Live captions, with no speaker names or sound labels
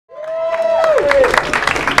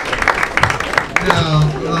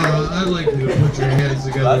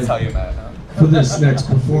That's how you met, huh? For this next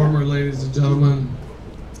performer, ladies and gentlemen.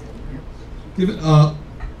 Give it up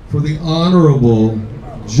for the Honorable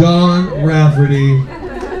John Rafferty,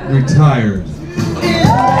 retired.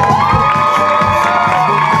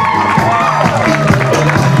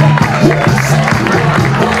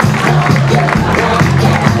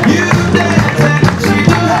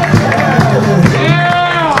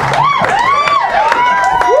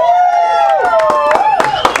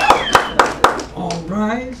 All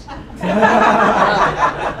rise.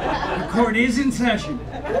 The court is in session.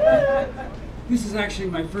 This is actually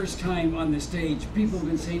my first time on the stage. People have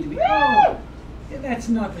been saying to me, "Oh, that's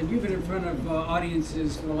nothing. You've been in front of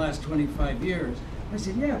audiences for the last 25 years." I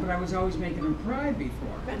said, "Yeah, but I was always making them cry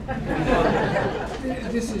before."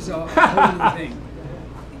 This is a whole new thing.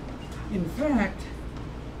 In fact,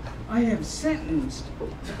 I have sentenced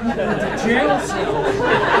people to jail cells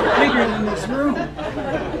bigger than this room.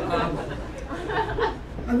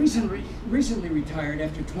 I recently retired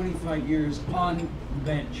after 25 years on the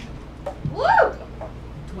bench. Woo!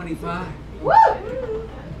 25. Woo!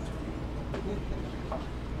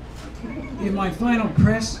 In my final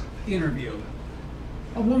press interview,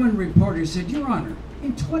 a woman reporter said, "Your Honor,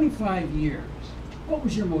 in 25 years, what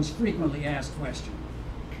was your most frequently asked question?"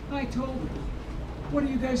 I told her, "What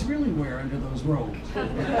do you guys really wear under those robes?"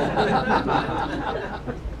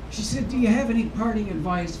 She said, "Do you have any parting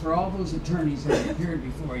advice for all those attorneys that have appeared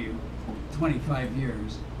before you 25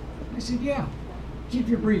 years?" I said, "Yeah, keep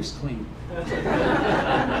your briefs clean."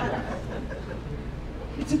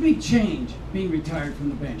 It's a big change being retired from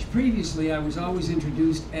the bench. Previously, I was always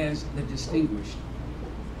introduced as the distinguished.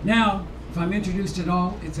 Now, if I'm introduced at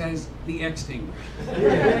all, it's as the extinguished.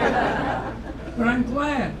 But I'm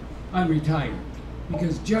glad I'm retired,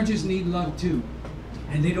 because judges need love too,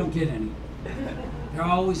 and they don't get any. They're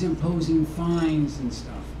always imposing fines and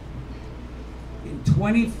stuff. In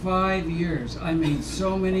 25 years, I made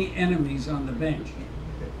so many enemies on the bench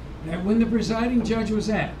that when the presiding judge was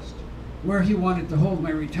asked where he wanted to hold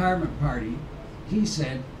my retirement party, he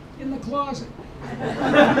said, "In the closet."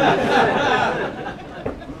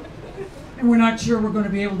 And we're not sure we're going to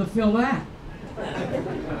be able to fill that.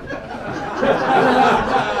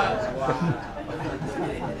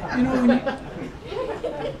 You know,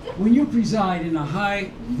 when you preside in a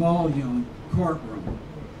high-volume courtroom,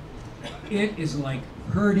 it is like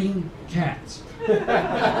herding cats.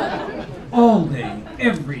 All day,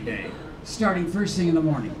 every day, starting first thing in the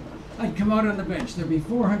morning. I'd come out on the bench, there'd be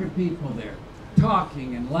 400 people there,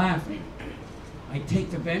 talking and laughing. I'd take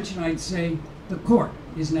the bench and I'd say, "The court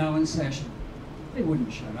is now in session." They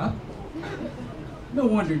wouldn't shut up. No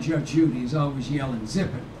wonder Judge Judy is always yelling,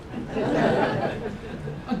 "Zip it."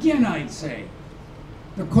 Again I'd say,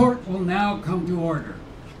 "The court will now come to order."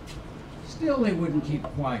 Still they wouldn't keep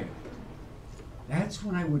quiet. That's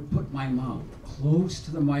when I would put my mouth close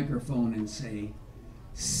to the microphone and say,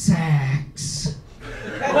 "Sax."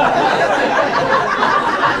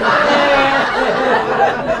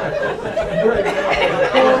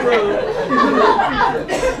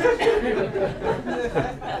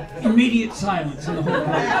 Immediate silence in the whole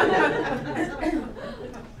court.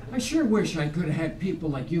 I sure wish I could have had people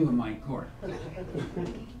like you in my court.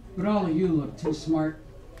 But all of you look too smart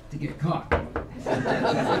to get caught.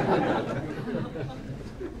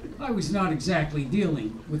 I was not exactly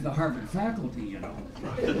dealing with the Harvard faculty, you know.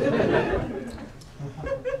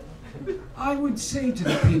 I would say to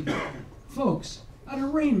the people, folks, an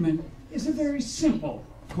arraignment is a very simple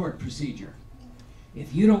court procedure.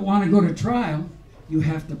 If you don't want to go to trial, you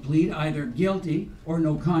have to plead either guilty or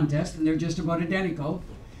no contest, and they're just about identical,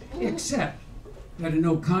 except that a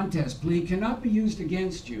no contest plea cannot be used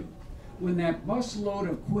against you when that busload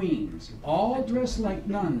of queens, all dressed like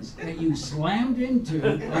nuns, that you slammed into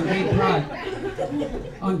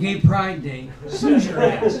on Gay Pride Day, sues your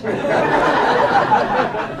ass.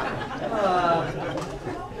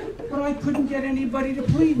 But I couldn't get anybody to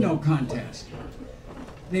plead no contest.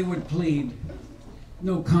 They would plead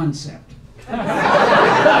no concept.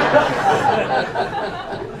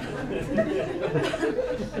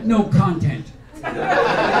 No content.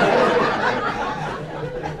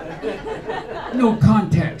 No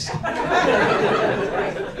context.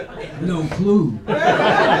 No clue.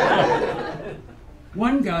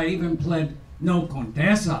 One guy even pled no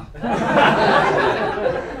contessa.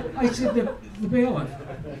 I said to the bailiff,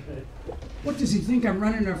 "What does he think, I'm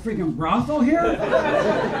running a friggin' brothel here?"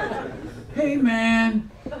 "Hey man,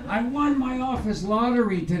 I won my office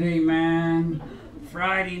lottery today, man.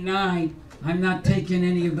 Friday night. I'm not taking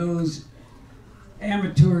any of those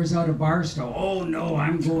amateurs out of Barstow." "Oh no,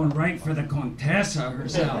 I'm going right for the Contessa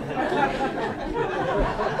herself."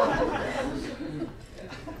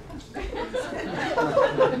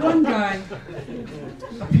 One guy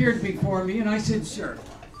appeared before me and I said, "Sir,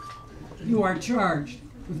 you are charged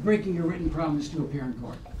with breaking your written promise to appear in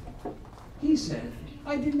court." He said,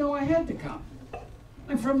 "I didn't know I had to come.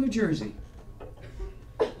 I'm from New Jersey."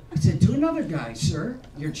 I said to another guy, "Sir,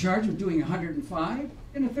 you're charged with doing 105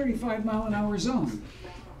 in a 35-mile-an-hour zone."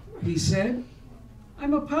 He said,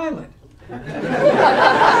 "I'm a pilot."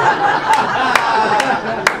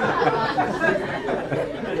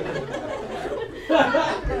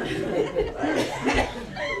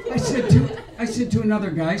 I said to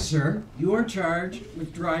another guy, "Sir, you are charged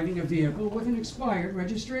with driving a vehicle with an expired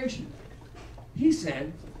registration." He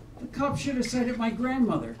said, "The cop should have said it my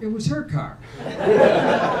grandmother. It was her car.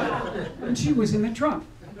 And she was in the trunk."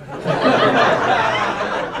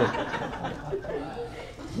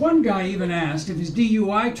 One guy even asked if his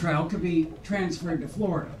DUI trial could be transferred to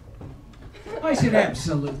Florida. I said,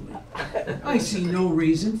 "Absolutely. I see no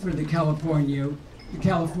reason for the California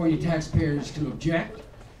taxpayers to object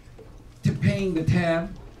to paying the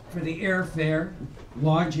tab for the airfare,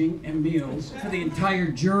 lodging, and meals for the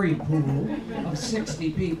entire jury pool of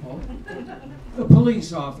 60 people, the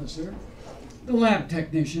police officer, the lab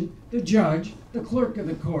technician, the judge, the clerk of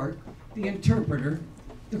the court, the interpreter,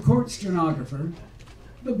 the court stenographer,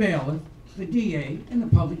 the bailiff, the DA, and the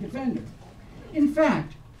public defender. In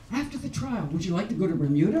fact, after the trial, would you like to go to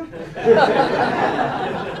Bermuda?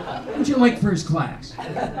 Would you like first class?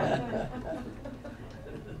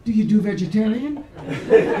 Do you do vegetarian?"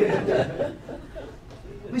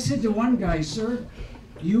 I said to one guy, "Sir,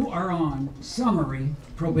 you are on summary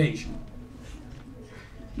probation."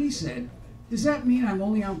 He said, "Does that mean I'm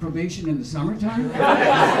only on probation in the summertime?"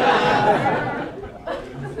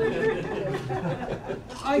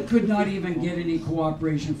 I could not even get any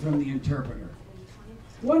cooperation from the interpreter.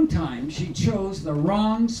 One time, she chose the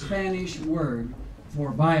wrong Spanish word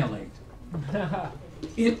for violate.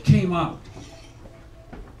 It came out.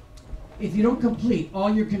 If you don't complete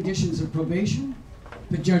all your conditions of probation,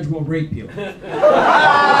 the judge will rape you.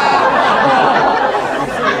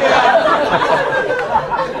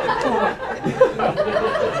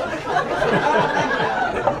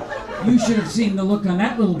 You should have seen the look on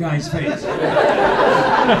that little guy's face.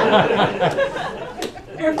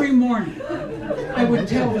 Every morning, I would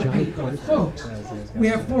tell the people, "Folks, we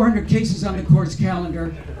have 400 cases on the court's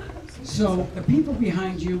calendar. So the people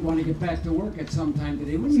behind you want to get back to work at some time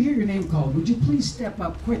today. When you hear your name called, would you please step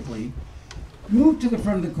up quickly, move to the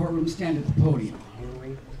front of the courtroom, stand at the podium."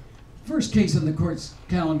 First case on the court's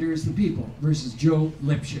calendar is the People versus Joe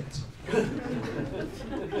Lipschitz.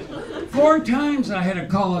 4 times I had to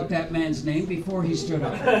call out that man's name before he stood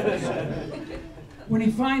up. When he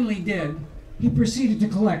finally did, he proceeded to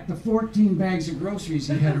collect the 14 bags of groceries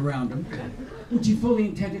he had around him, which he fully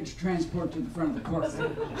intended to transport to the front of the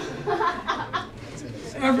courtroom.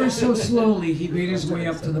 Ever so slowly, he made his way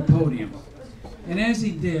up to the podium. And as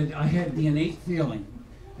he did, I had the innate feeling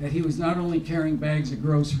that he was not only carrying bags of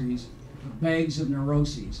groceries, but bags of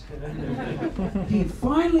neuroses. He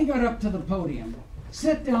finally got up to the podium,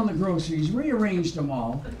 set down the groceries, rearranged them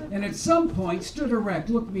all, and at some point stood erect,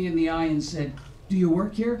 looked me in the eye and said, "Do you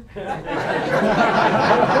work here?"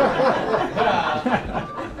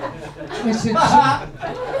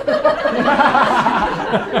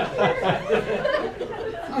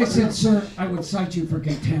 I said, "Sir, I would cite you for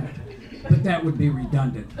contempt, but that would be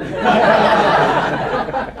redundant."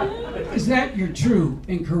 "Is that your true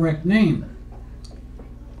and correct name?"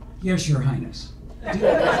 "Yes, Your Highness."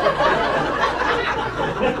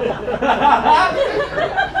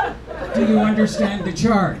 "Do you understand the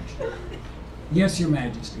charge?" "Yes, Your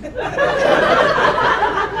Majesty."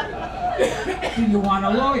 "Do you want a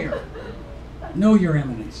lawyer?" "No, Your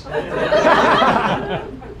Eminence."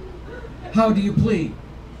 "How do you plead?"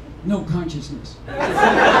 "No consciousness." I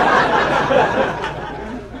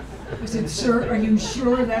said, "Sir, are you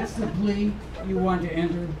sure that's the plea you want to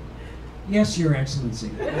enter?" "Yes, Your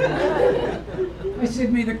Excellency." I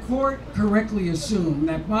said, "May the court correctly assume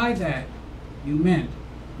that by that you meant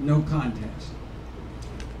no contest?"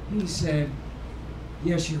 He said,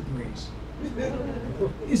 "Yes, Your Grace."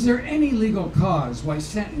 "Is there any legal cause why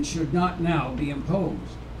sentence should not now be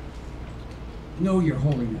imposed?" "No, Your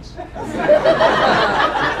Holiness."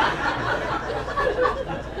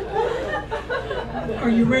 "Are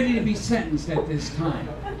you ready to be sentenced at this time?"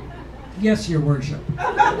 "Yes, Your Worship."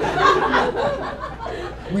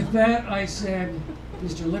 With that, I said,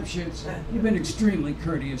 "Mr. Lipschitz, you've been extremely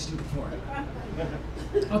courteous to the court.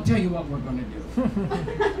 I'll tell you what we're going to do.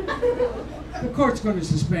 The court's going to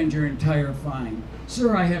suspend your entire fine.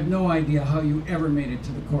 Sir, I have no idea how you ever made it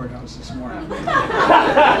to the courthouse this morning."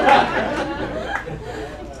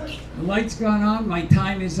 The light's gone on, my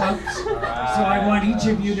time is up. So I want each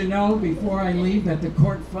of you to know before I leave that the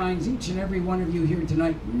court finds each and every one of you here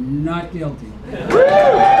tonight not guilty.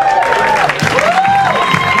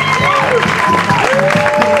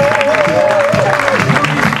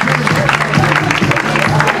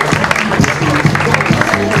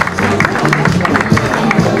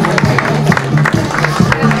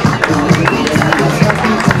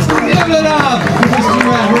 Give it up for Mr.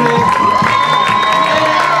 Rafferty.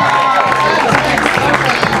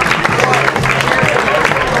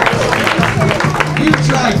 You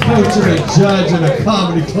tried coaching a judge in a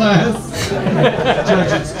comedy class.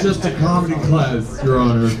 Judge, it's just a comedy class, Your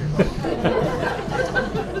Honor.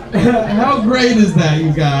 How great is that,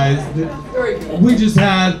 you guys? We just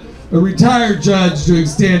had a retired judge doing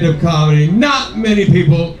stand-up comedy. Not many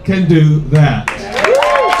people can do that.